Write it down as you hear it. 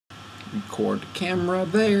record the camera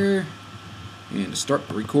there, and start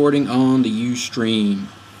the recording on the uStream.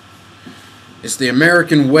 It's the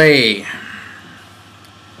American way.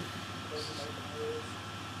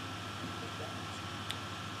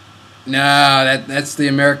 No, that's the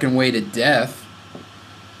American way to death.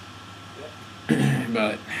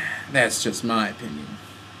 But that's just my opinion.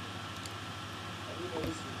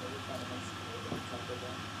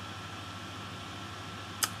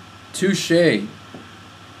 Touche.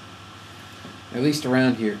 At least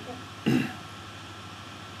around here.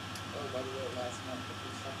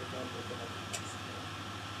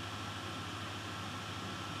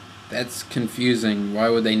 That's confusing. Why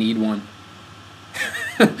would they need one?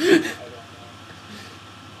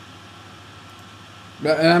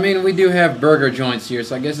 But I mean, we do have burger joints here,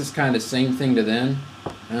 so I guess it's kind of the same thing to them.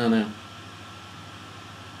 I don't know.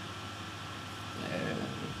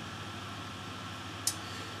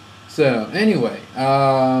 So anyway,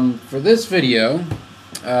 for this video,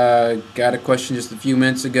 got a question just a few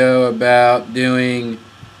minutes ago about doing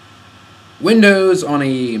Windows on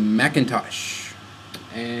a Macintosh.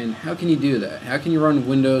 And how can you do that? How can you run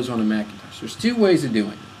Windows on a Macintosh? There's two ways of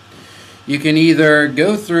doing it. You can either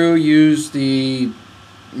go through, use the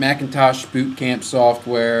Macintosh boot camp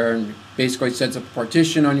software, and basically sets up a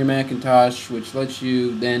partition on your Macintosh, which lets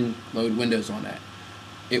you then load Windows on that.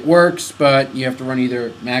 It works, but you have to run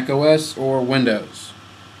either Mac OS or Windows.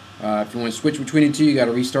 If you want to switch between the two, you got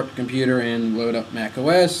to restart the computer and load up Mac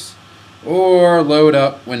OS or load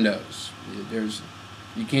up Windows.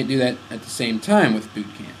 You can't do that at the same time with boot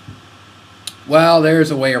camp. Well,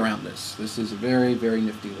 there's a way around this. This is a very, very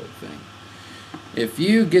nifty little thing. If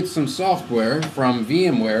you get some software from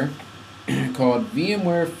VMware called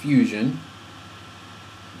VMware Fusion,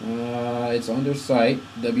 it's on their site,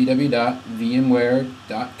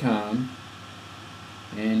 www.vmware.com,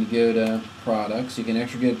 and you go to products. You can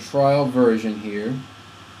actually get a trial version here.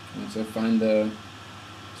 Once I find the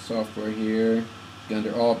software here, go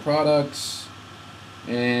under all products,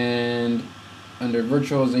 and under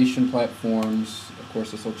virtualization platforms, of course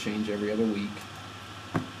this will change every other week,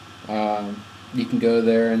 you can go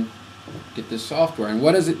there and get this software. And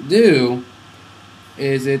what does it do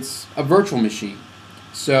is it's a virtual machine.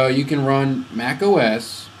 So you can run Mac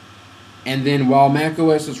OS, and then while Mac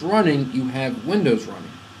OS is running, you have Windows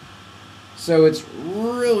running. So it's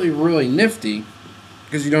really, really nifty,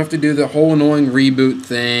 because you don't have to do the whole annoying reboot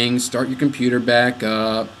thing, start your computer back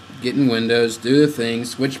up, get in Windows, do the thing,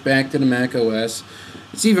 switch back to the Mac OS.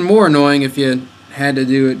 It's even more annoying if you had to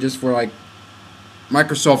do it just for like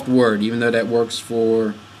Microsoft Word, even though that works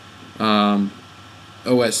for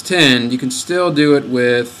OS 10. You can still do it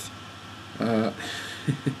with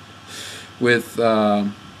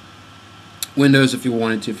Windows if you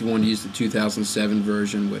wanted to. If you want to use the 2007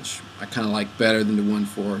 version, which I kind of like better than the one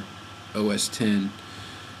for OS 10.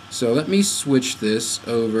 So let me switch this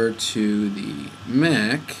over to the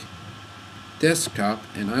Mac desktop,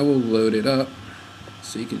 and I will load it up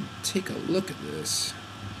so you can take a look at this.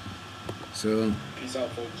 So, peace out,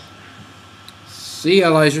 folks. See ya,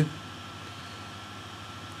 Elijah.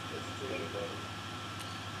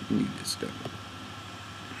 Need this stuff.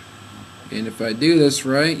 And if I do this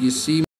right, you see